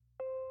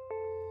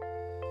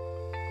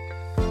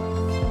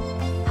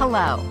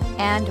Hello,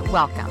 and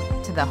welcome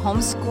to the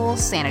Homeschool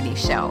Sanity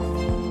Show,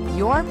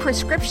 your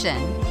prescription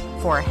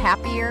for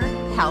happier,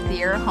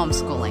 healthier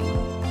homeschooling.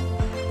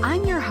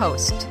 I'm your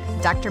host,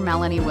 Dr.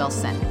 Melanie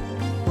Wilson,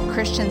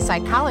 Christian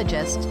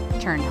psychologist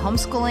turned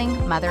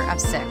homeschooling mother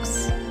of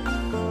 6.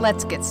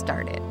 Let's get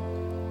started.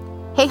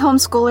 Hey,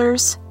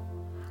 homeschoolers.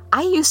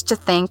 I used to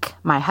think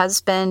my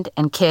husband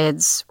and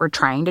kids were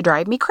trying to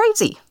drive me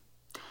crazy.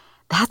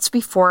 That's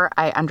before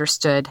I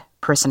understood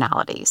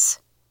personalities.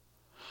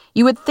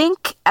 You would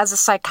think as a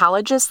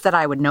psychologist that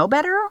I would know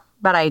better,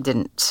 but I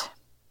didn't.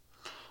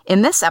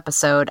 In this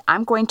episode,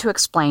 I'm going to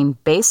explain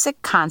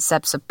basic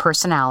concepts of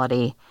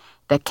personality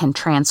that can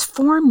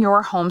transform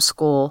your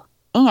homeschool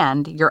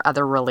and your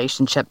other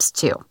relationships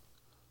too.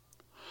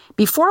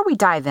 Before we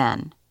dive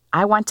in,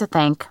 I want to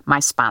thank my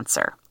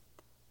sponsor.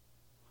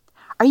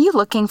 Are you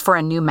looking for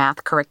a new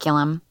math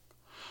curriculum?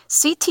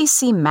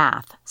 CTC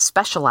Math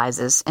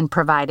specializes in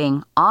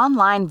providing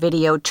online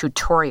video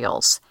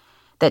tutorials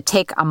that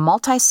take a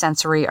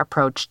multisensory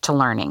approach to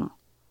learning.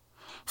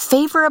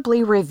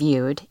 Favorably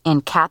reviewed in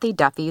Kathy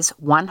Duffy's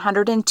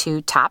 102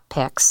 Top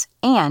Picks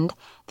and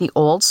the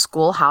Old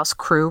Schoolhouse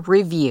Crew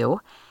Review,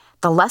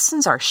 the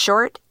lessons are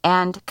short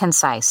and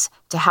concise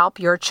to help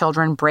your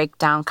children break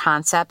down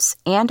concepts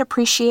and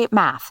appreciate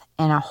math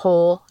in a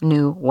whole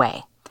new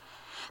way.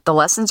 The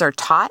lessons are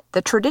taught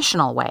the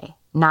traditional way,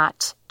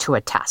 not to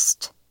a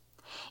test.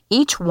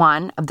 Each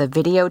one of the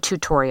video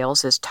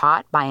tutorials is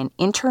taught by an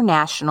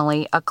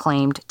internationally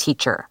acclaimed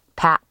teacher,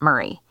 Pat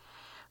Murray,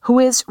 who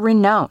is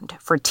renowned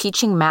for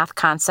teaching math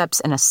concepts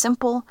in a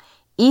simple,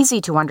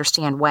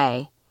 easy-to-understand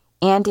way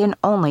and in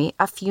only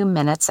a few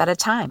minutes at a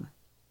time.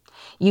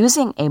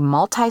 Using a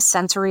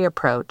multisensory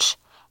approach,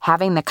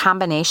 having the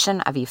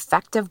combination of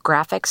effective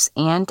graphics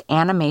and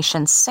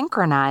animation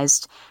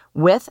synchronized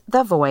with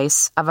the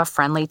voice of a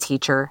friendly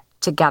teacher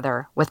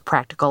together with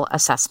practical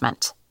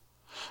assessment.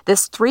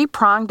 This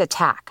three-pronged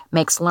attack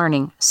makes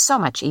learning so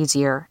much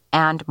easier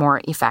and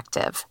more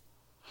effective.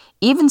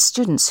 Even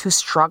students who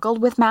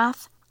struggled with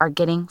math are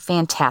getting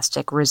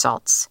fantastic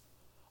results,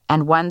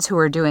 and ones who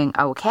were doing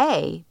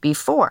okay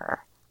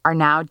before are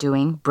now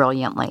doing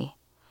brilliantly.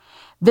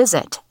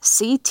 Visit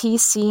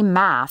ctcmath.com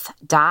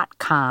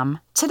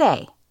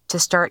today to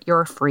start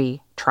your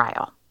free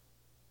trial.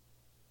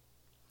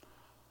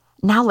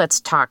 Now let's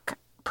talk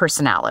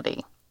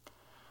personality.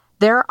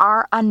 There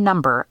are a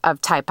number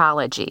of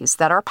typologies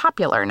that are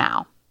popular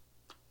now.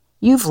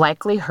 You've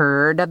likely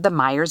heard of the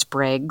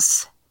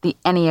Myers-Briggs, the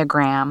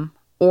Enneagram,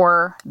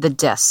 or the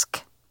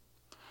DISC.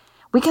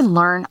 We can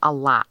learn a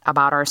lot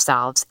about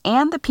ourselves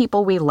and the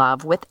people we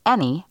love with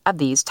any of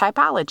these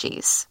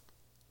typologies.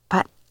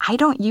 But I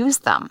don't use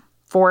them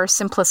for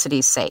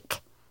simplicity's sake.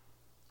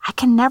 I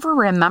can never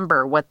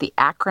remember what the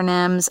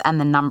acronyms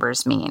and the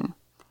numbers mean.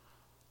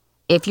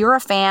 If you're a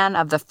fan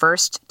of the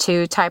first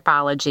two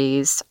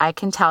typologies, I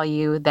can tell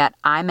you that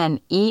I'm an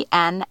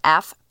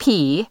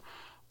ENFP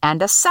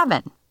and a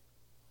 7.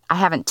 I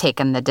haven't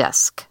taken the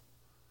DISC.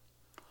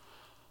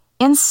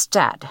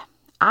 Instead,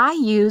 I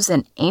use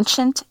an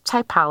ancient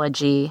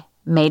typology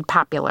made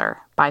popular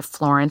by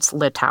Florence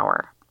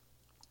Littauer.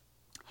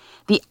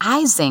 The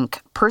Eysenck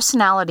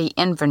Personality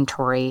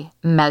Inventory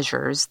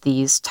measures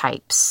these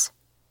types.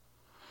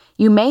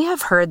 You may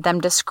have heard them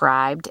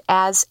described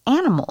as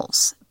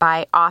animals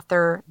by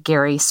author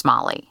Gary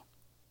Smalley.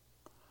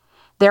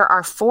 There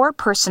are 4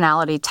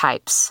 personality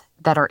types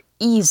that are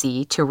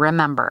easy to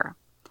remember.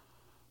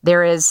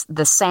 There is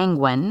the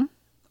sanguine,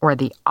 or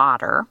the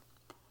otter,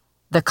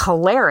 the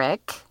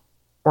choleric,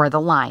 or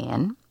the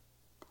lion,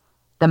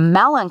 the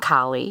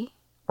melancholy,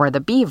 or the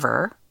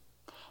beaver,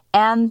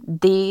 and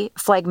the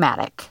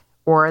phlegmatic,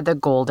 or the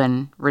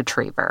golden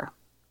retriever.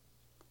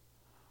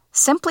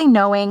 Simply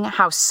knowing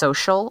how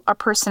social a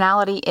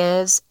personality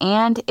is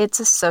and its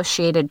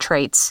associated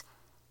traits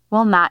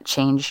will not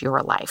change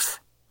your life.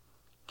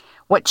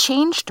 What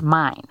changed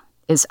mine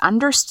is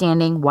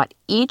understanding what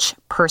each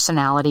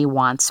personality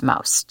wants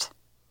most.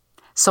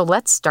 So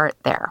let's start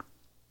there.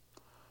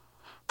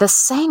 The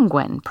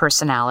sanguine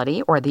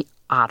personality, or the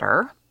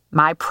otter,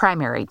 my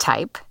primary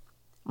type,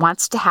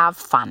 wants to have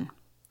fun.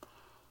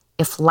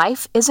 If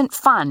life isn't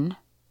fun,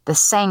 the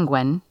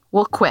sanguine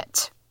will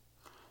quit.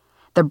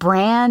 The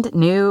brand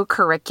new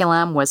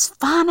curriculum was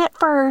fun at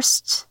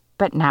first,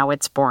 but now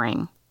it's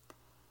boring.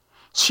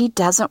 She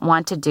doesn't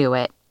want to do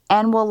it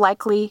and will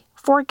likely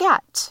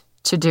forget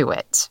to do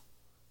it.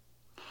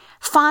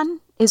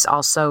 Fun is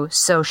also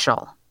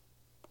social.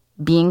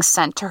 Being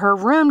sent to her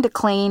room to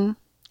clean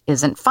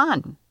isn't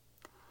fun.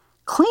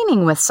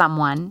 Cleaning with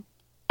someone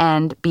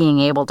and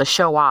being able to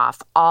show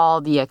off all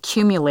the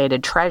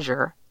accumulated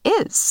treasure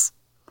is.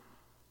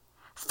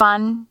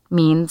 Fun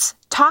means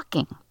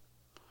talking.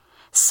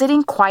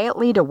 Sitting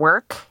quietly to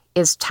work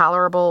is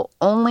tolerable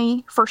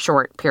only for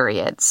short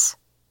periods.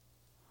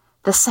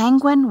 The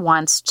sanguine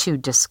wants to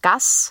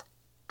discuss,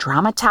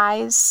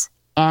 dramatize,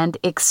 and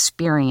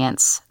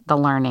experience the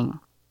learning.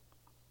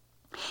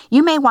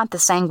 You may want the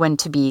sanguine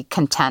to be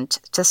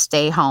content to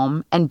stay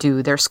home and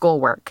do their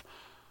schoolwork,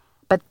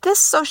 but this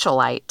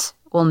socialite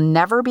will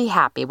never be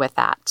happy with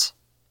that.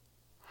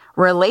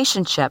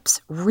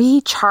 Relationships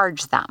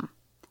recharge them,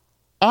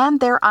 and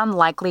they're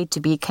unlikely to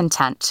be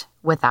content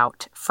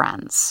without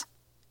friends.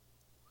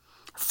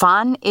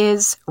 Fun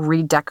is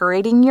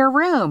redecorating your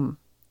room,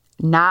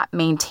 not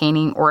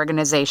maintaining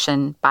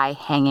organization by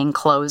hanging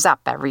clothes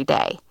up every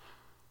day.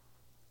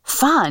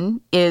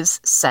 Fun is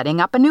setting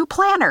up a new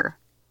planner,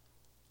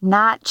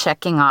 not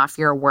checking off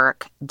your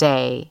work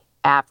day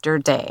after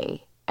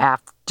day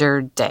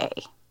after day.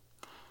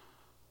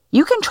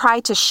 You can try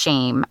to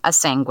shame a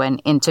sanguine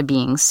into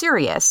being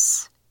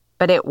serious,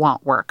 but it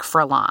won't work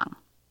for long.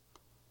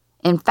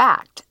 In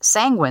fact,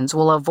 sanguines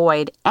will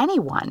avoid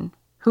anyone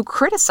who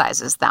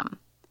criticizes them,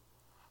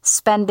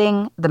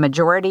 spending the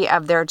majority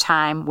of their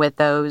time with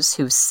those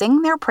who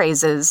sing their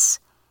praises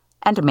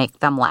and make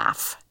them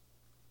laugh.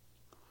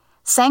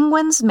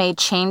 Sanguines may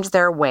change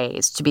their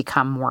ways to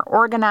become more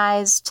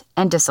organized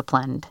and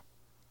disciplined,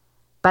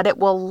 but it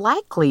will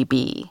likely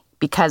be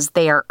because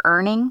they are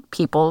earning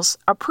people's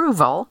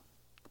approval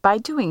by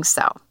doing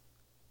so.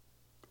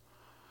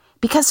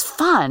 Because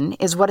fun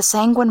is what a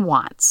sanguine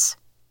wants,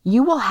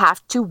 you will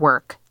have to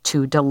work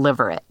to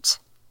deliver it.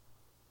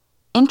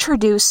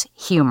 Introduce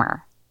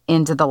humor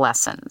into the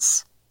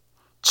lessons.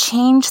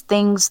 Change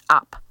things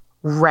up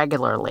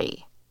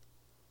regularly.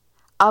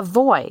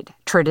 Avoid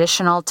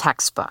traditional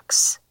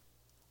textbooks.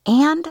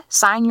 And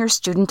sign your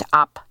student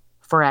up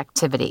for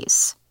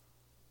activities.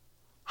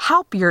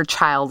 Help your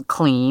child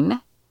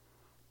clean.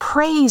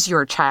 Praise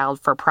your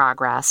child for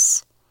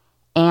progress.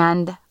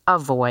 And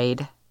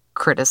avoid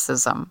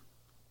criticism.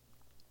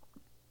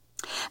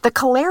 The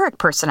choleric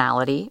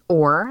personality,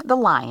 or the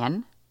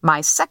lion,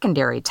 my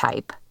secondary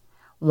type,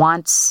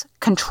 wants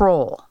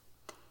control.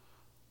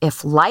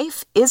 If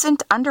life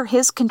isn't under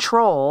his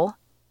control,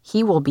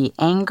 he will be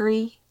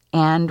angry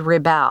and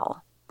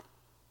rebel.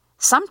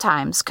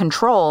 Sometimes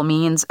control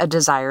means a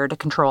desire to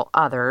control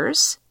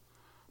others,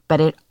 but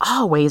it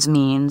always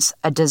means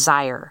a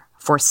desire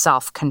for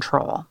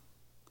self-control.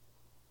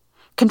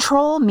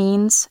 Control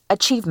means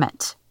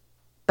achievement,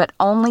 but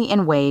only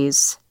in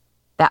ways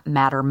that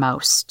matter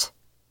most.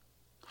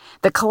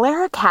 The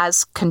choleric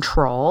has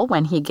control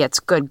when he gets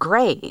good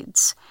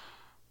grades,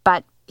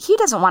 but he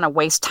doesn't want to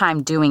waste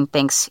time doing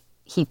things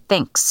he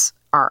thinks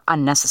are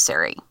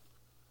unnecessary.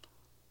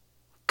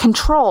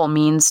 Control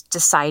means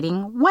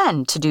deciding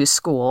when to do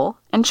school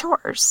and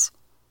chores.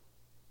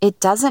 It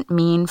doesn't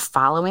mean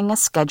following a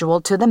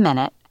schedule to the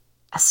minute,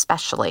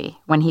 especially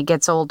when he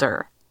gets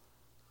older.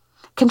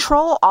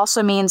 Control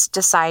also means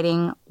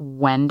deciding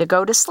when to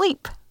go to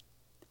sleep.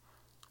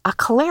 A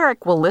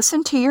choleric will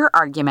listen to your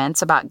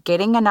arguments about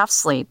getting enough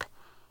sleep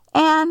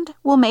and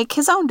will make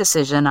his own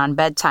decision on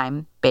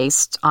bedtime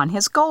based on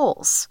his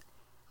goals.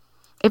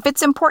 If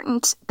it's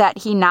important that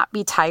he not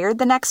be tired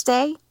the next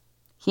day,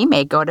 he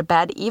may go to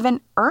bed even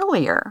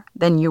earlier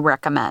than you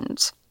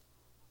recommend.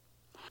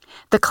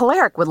 The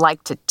choleric would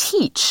like to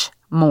teach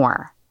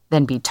more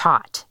than be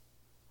taught.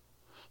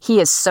 He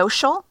is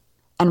social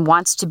and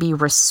wants to be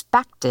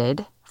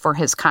respected for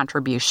his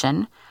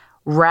contribution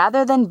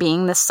rather than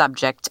being the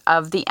subject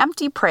of the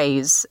empty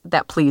praise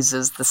that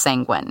pleases the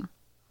sanguine.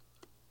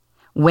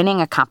 Winning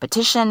a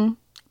competition,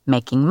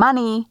 making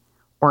money,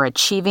 or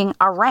achieving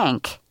a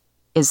rank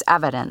is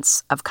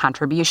evidence of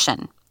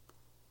contribution.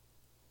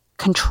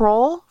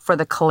 Control for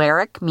the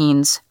choleric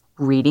means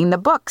reading the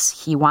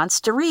books he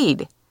wants to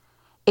read,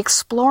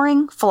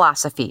 exploring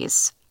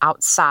philosophies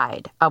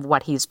outside of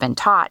what he's been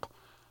taught,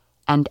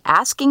 and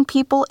asking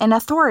people in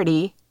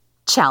authority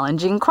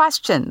challenging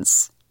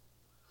questions.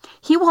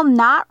 He will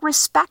not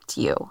respect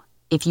you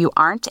if you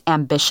aren't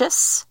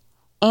ambitious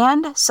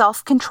and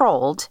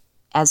self-controlled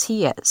as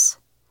he is.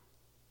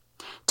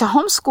 To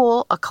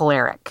homeschool a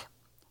choleric,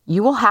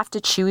 you will have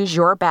to choose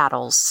your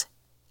battles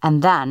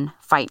and then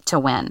fight to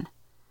win.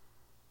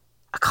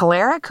 A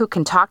choleric who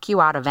can talk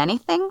you out of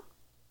anything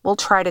will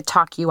try to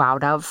talk you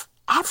out of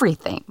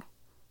everything,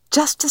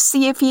 just to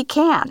see if he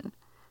can.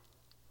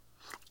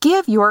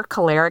 Give your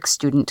choleric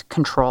student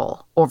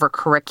control over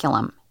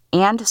curriculum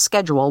and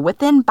schedule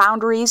within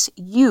boundaries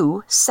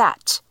you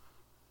set.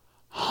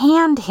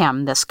 Hand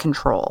him this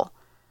control.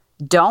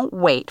 Don't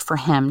wait for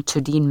him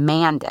to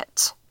demand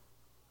it.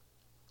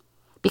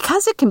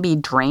 Because it can be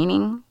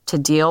draining to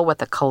deal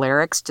with a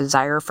choleric's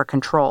desire for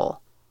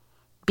control,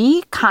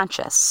 be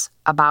conscious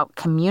about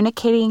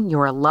communicating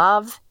your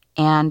love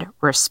and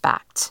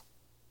respect.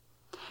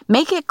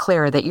 Make it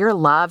clear that your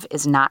love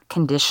is not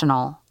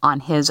conditional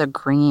on his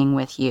agreeing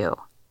with you.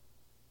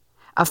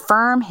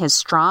 Affirm his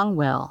strong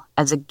will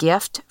as a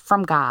gift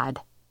from God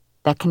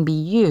that can be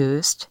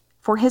used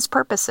for his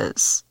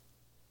purposes.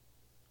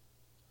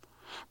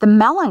 The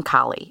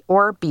melancholy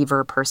or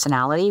beaver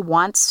personality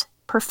wants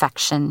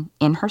perfection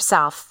in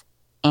herself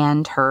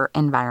and her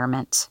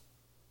environment.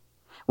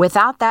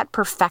 Without that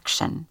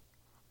perfection,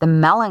 the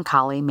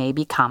melancholy may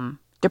become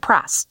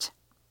depressed.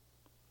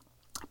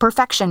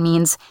 Perfection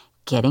means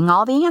getting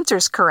all the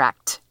answers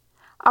correct,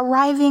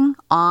 arriving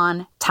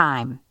on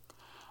time,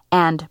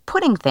 and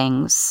putting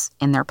things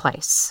in their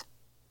place.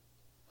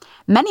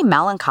 Many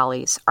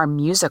melancholies are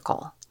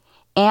musical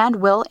and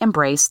will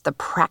embrace the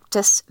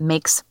practice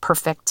makes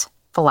perfect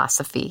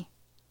philosophy.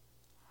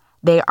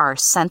 They are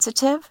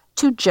sensitive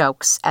to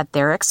jokes at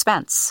their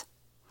expense,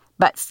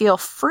 but feel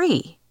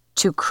free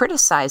to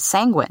criticize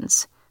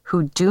sanguines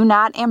who do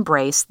not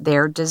embrace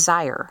their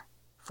desire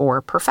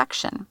for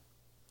perfection.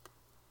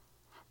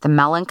 The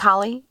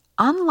melancholy,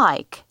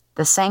 unlike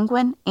the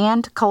sanguine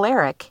and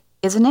choleric,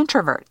 is an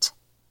introvert.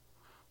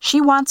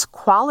 She wants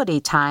quality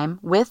time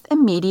with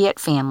immediate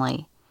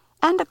family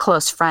and a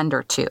close friend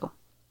or two.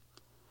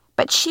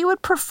 But she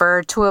would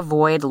prefer to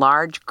avoid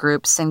large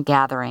groups and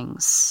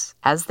gatherings,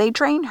 as they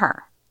drain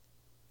her.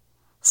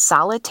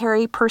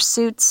 Solitary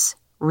pursuits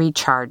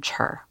recharge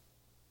her.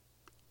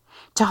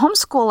 To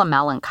homeschool a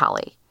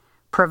melancholy,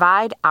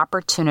 provide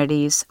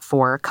opportunities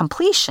for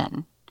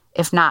completion,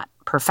 if not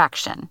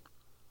perfection.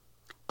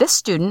 This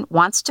student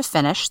wants to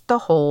finish the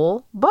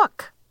whole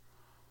book.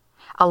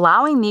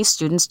 Allowing these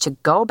students to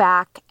go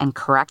back and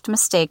correct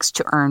mistakes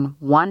to earn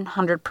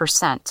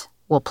 100%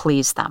 will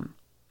please them.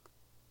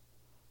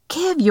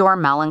 Give your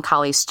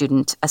melancholy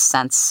student a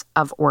sense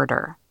of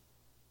order.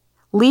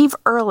 Leave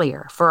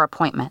earlier for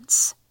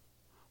appointments.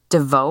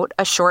 Devote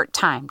a short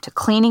time to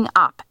cleaning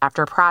up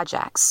after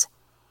projects.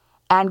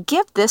 And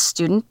give this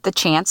student the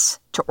chance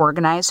to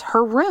organize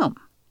her room,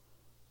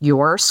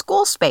 your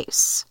school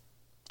space,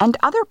 and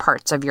other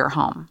parts of your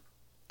home.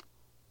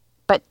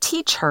 But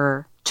teach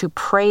her to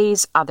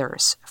praise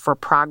others for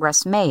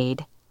progress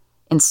made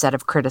instead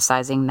of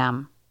criticizing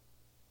them.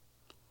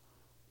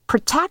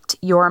 Protect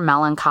your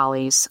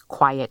melancholy's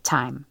quiet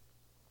time.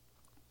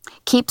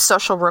 Keep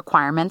social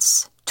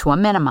requirements to a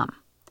minimum.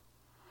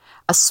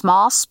 A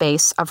small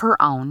space of her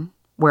own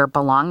where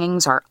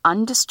belongings are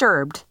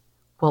undisturbed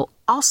will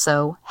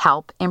also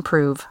help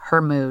improve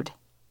her mood.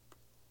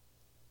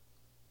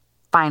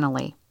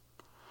 Finally,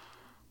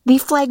 the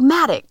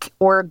phlegmatic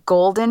or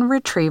golden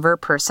retriever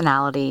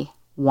personality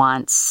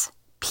wants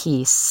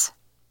peace.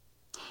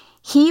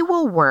 He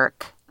will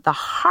work the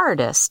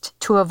hardest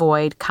to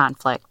avoid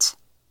conflict.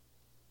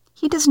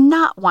 He does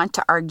not want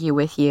to argue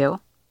with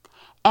you,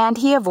 and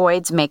he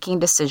avoids making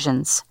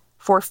decisions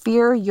for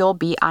fear you'll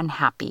be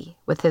unhappy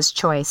with his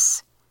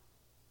choice.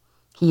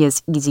 He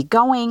is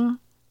easygoing,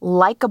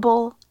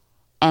 likable,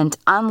 and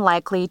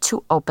unlikely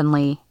to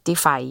openly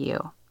defy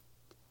you.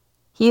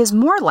 He is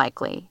more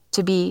likely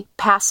to be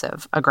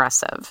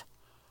passive-aggressive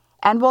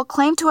and will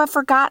claim to have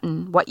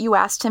forgotten what you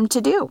asked him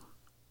to do.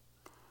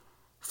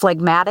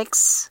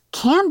 Phlegmatics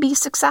can be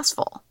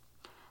successful,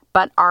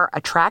 but are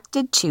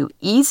attracted to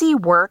easy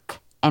work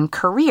and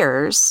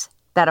careers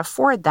that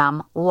afford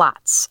them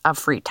lots of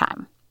free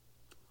time.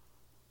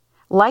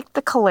 Like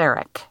the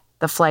choleric,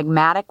 the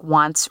phlegmatic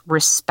wants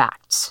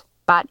respect,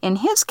 but in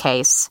his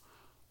case,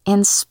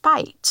 in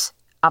spite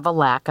of a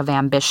lack of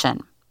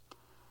ambition.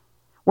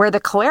 Where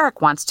the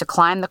choleric wants to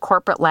climb the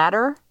corporate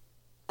ladder,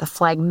 the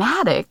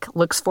phlegmatic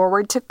looks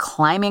forward to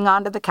climbing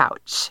onto the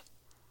couch.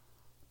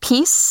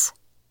 Peace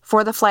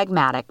for the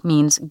phlegmatic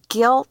means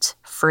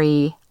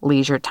guilt-free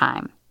leisure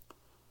time.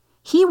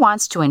 He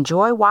wants to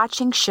enjoy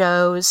watching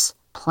shows,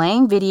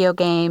 playing video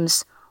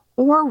games,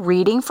 or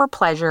reading for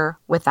pleasure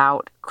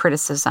without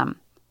criticism.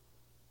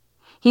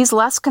 He's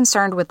less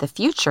concerned with the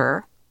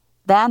future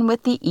than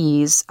with the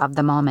ease of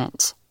the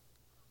moment.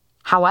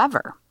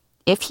 However,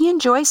 if he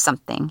enjoys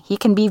something, he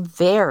can be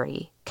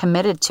very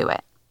committed to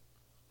it.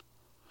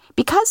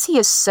 Because he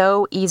is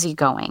so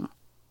easygoing,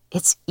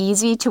 it's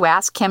easy to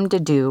ask him to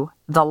do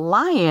the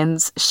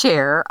lion's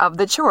share of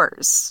the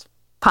chores,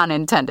 pun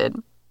intended.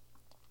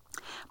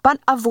 But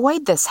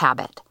avoid this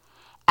habit,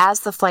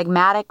 as the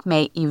phlegmatic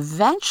may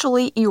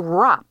eventually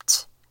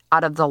erupt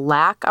out of the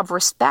lack of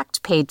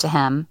respect paid to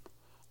him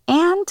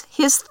and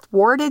his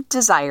thwarted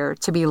desire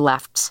to be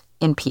left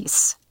in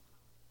peace.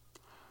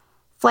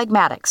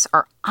 Phlegmatics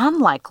are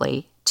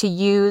unlikely to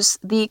use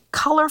the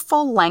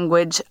colorful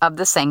language of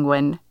the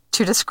sanguine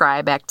to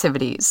describe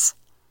activities.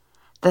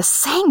 The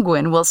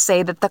sanguine will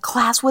say that the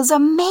class was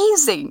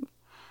amazing.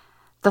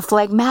 The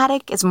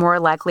phlegmatic is more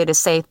likely to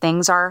say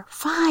things are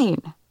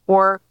fine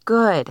or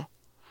good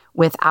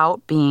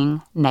without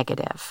being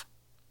negative.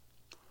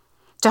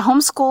 To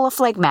homeschool a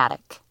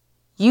phlegmatic,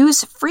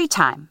 use free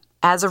time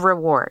as a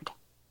reward.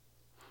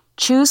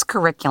 Choose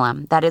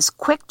curriculum that is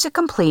quick to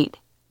complete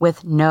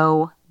with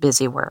no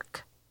busy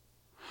work.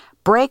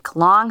 Break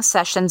long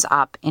sessions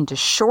up into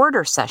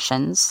shorter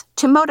sessions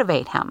to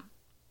motivate him.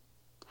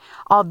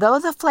 Although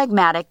the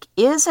phlegmatic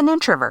is an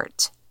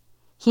introvert,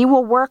 he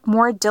will work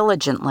more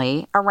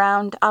diligently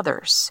around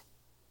others.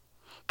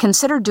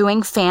 Consider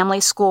doing family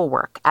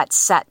schoolwork at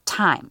set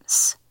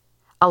times,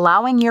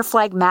 allowing your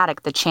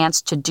phlegmatic the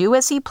chance to do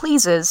as he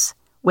pleases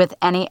with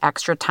any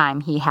extra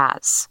time he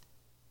has.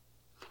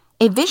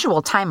 A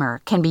visual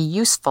timer can be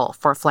useful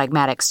for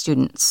phlegmatic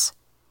students.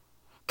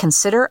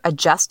 Consider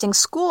adjusting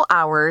school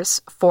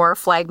hours for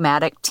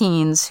phlegmatic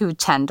teens who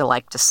tend to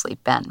like to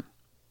sleep in.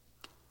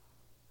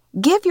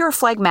 Give your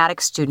phlegmatic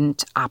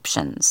student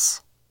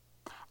options.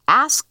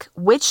 Ask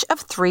which of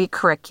 3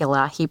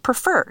 curricula he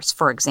prefers,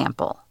 for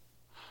example.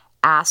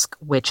 Ask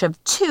which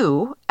of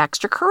 2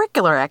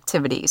 extracurricular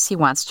activities he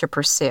wants to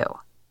pursue.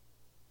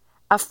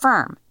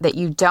 Affirm that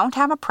you don't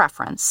have a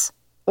preference,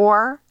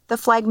 or the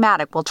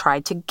phlegmatic will try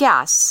to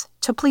guess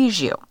to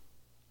please you.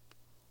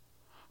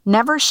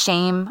 Never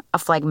shame a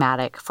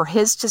phlegmatic for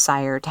his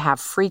desire to have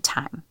free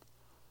time,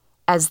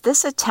 as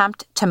this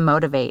attempt to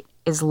motivate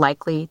is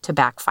likely to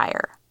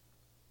backfire.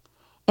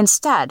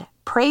 Instead,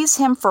 praise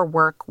him for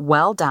work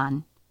well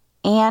done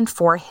and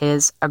for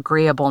his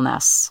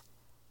agreeableness.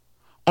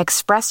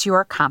 Express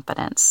your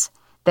confidence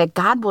that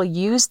God will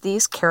use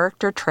these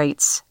character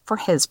traits for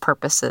his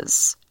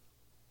purposes.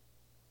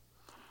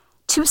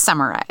 To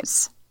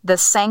summarize, the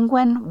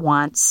sanguine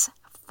wants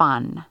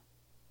fun.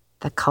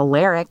 The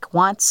choleric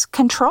wants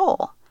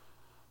control.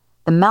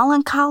 The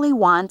melancholy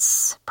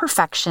wants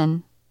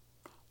perfection.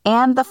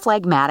 And the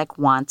phlegmatic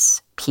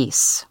wants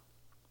peace.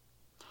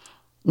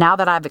 Now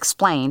that I've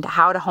explained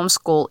how to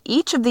homeschool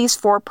each of these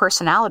 4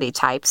 personality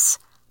types,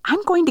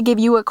 I'm going to give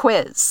you a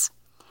quiz.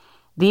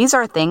 These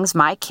are things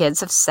my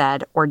kids have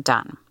said or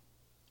done.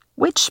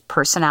 Which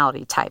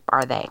personality type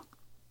are they?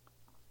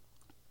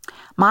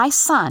 My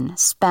son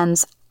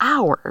spends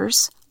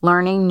hours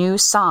learning new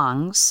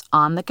songs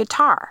on the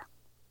guitar.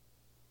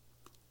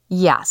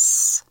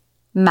 Yes,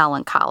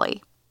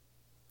 melancholy.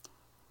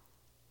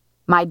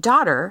 My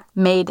daughter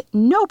made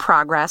no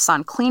progress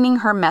on cleaning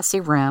her messy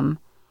room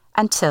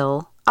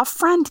until a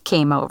friend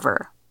came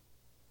over.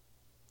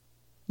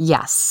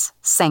 Yes,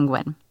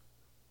 sanguine.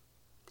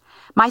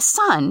 My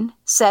son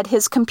said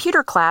his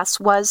computer class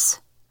was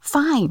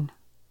fine.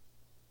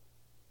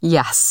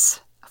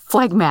 Yes,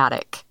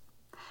 phlegmatic.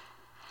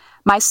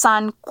 My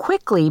son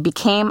quickly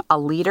became a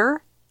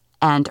leader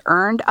and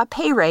earned a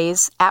pay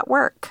raise at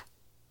work.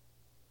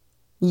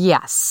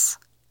 Yes,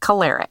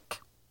 choleric.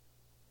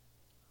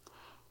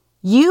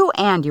 You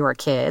and your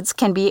kids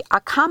can be a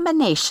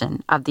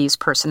combination of these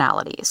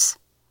personalities,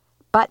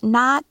 but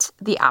not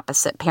the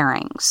opposite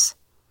pairings.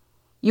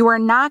 You are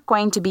not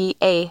going to be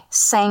a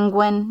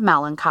sanguine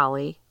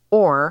melancholy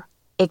or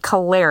a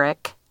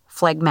choleric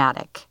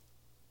phlegmatic.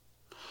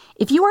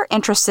 If you are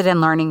interested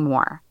in learning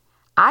more,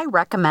 I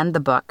recommend the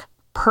book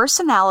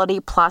Personality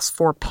Plus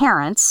for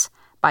Parents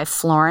by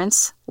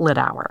Florence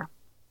Lidauer.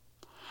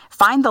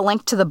 Find the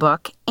link to the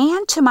book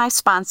and to my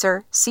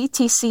sponsor,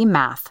 CTC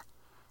Math,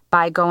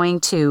 by going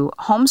to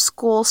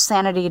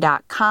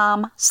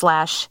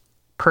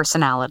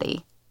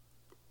homeschoolsanity.com/personality.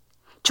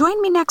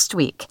 Join me next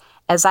week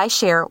as I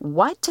share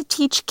what to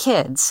teach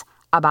kids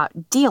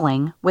about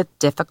dealing with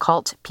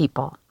difficult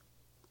people.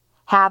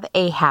 Have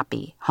a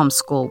happy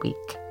homeschool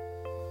week.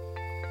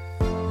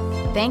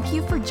 Thank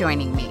you for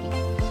joining me.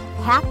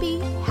 Happy,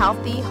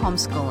 healthy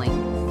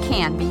homeschooling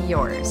can be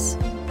yours.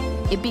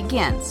 It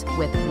begins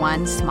with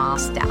one small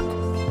step.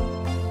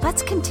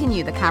 Let's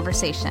continue the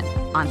conversation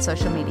on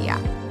social media.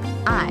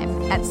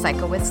 I'm at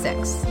Psycho with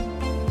 6.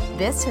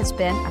 This has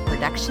been a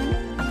production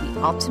of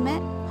the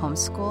Ultimate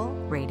Homeschool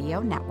Radio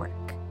Network.